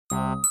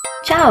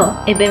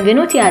Ciao e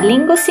benvenuti a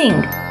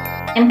LingoSing!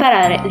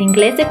 Imparare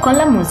l'inglese con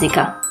la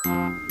musica.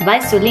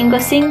 Vai su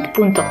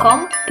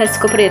lingosing.com per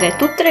scoprire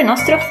tutte le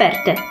nostre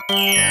offerte.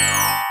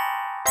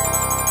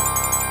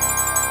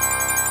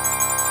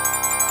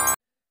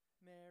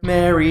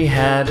 Mary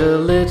had a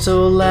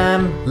little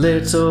lamb,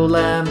 little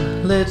lamb,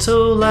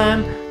 little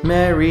lamb.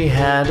 Mary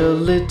had a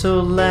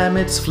little lamb,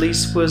 its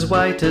fleece was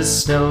white as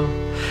snow.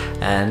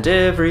 And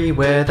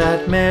everywhere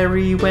that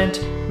Mary went,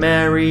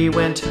 Mary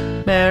went,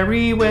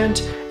 Mary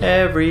went.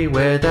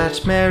 Everywhere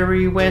that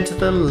Mary went,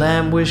 the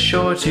lamb was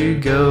sure to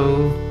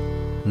go.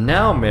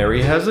 Now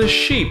Mary has a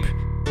sheep.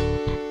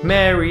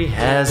 Mary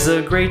has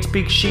a great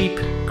big sheep,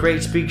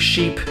 great big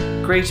sheep,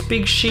 great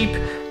big sheep.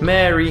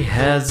 Mary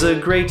has a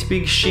great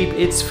big sheep,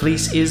 its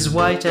fleece is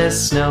white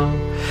as snow.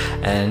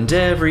 And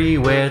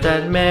everywhere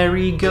that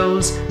Mary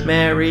goes,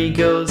 Mary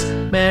goes,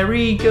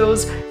 Mary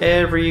goes.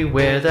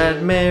 Everywhere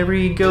that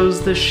Mary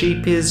goes, the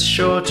sheep is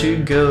sure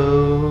to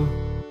go.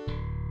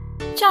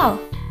 Ciao!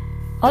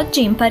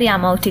 Oggi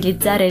impariamo a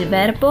utilizzare il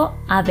verbo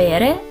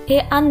avere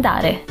e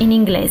andare in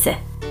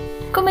inglese.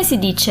 Come si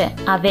dice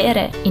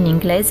avere in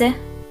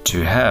inglese?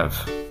 To have.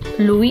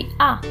 Lui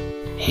ha.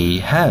 He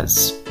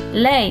has.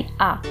 Lei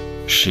ha.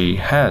 She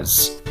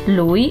has.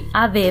 Lui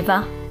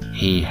aveva.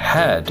 He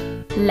had.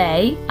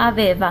 Lei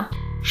aveva.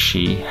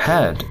 She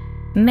had.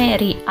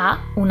 Mary ha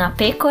una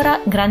pecora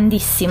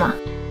grandissima.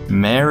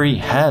 Mary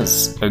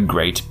has a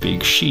great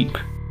big sheep.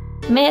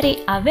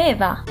 Mary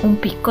aveva un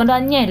piccolo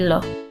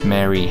agnello.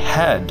 Mary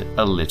had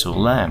a little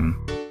lamb.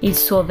 Il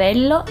suo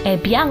vello è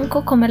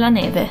bianco come la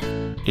neve.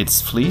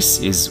 Its fleece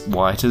is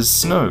white as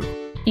snow.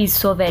 Il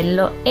suo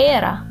vello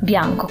era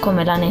bianco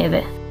come la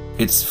neve.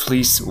 Its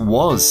fleece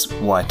was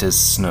white as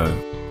snow.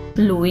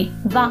 Lui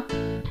va.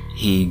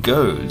 He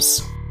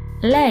goes.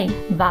 Lei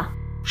va.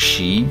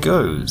 She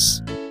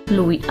goes.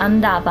 Lui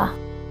andava.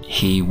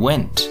 He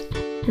went.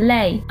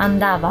 Lei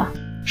andava.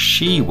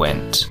 She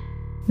went.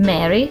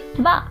 Mary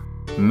va.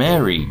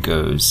 Mary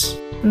goes.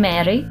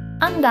 Mary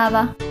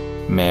andava.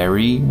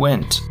 Mary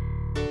went.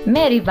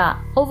 Mary va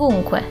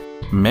ovunque.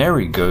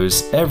 Mary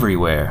goes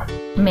everywhere.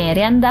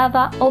 Mary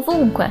andava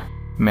ovunque.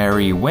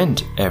 Mary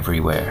went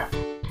everywhere.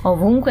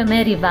 Ovunque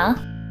Mary va.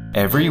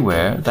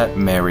 Everywhere that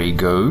Mary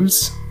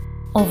goes.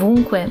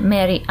 Ovunque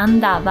Mary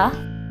andava.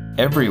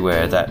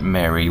 Everywhere that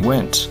Mary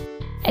went.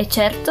 È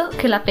certo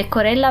che la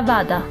pecorella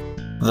vada.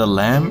 The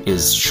lamb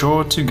is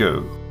sure to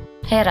go.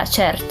 Era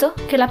certo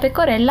che la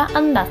pecorella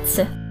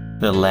andasse.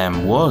 The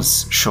lamb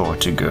was sure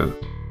to go.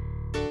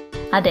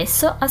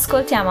 Adesso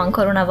ascoltiamo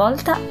ancora una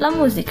volta la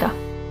musica.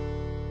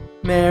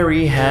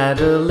 Mary had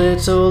a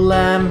little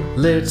lamb,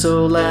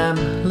 little lamb,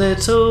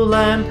 little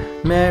lamb.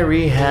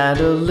 Mary had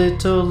a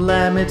little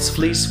lamb, its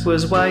fleece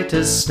was white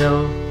as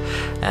snow.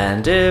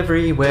 And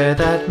everywhere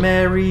that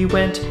Mary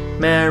went,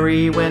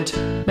 Mary went,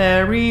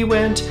 Mary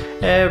went.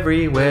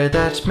 Everywhere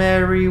that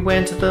Mary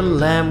went, the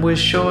lamb was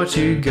sure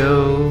to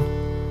go.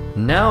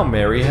 Now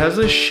Mary has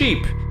a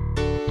sheep.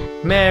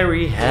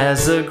 Mary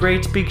has a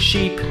great big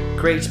sheep,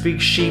 great big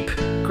sheep,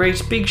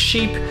 great big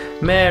sheep.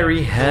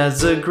 Mary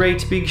has a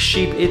great big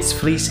sheep, its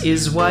fleece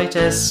is white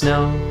as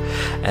snow.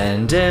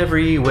 And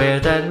everywhere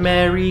that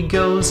Mary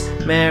goes,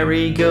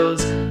 Mary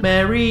goes,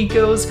 Mary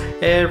goes.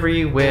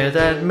 Everywhere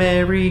that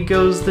Mary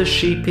goes, the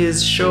sheep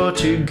is sure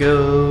to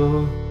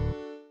go.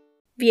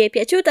 Vi è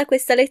piaciuta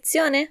questa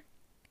lezione?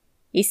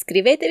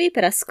 Iscrivetevi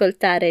per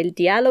ascoltare il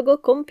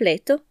dialogo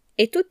completo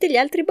e tutti gli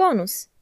altri bonus.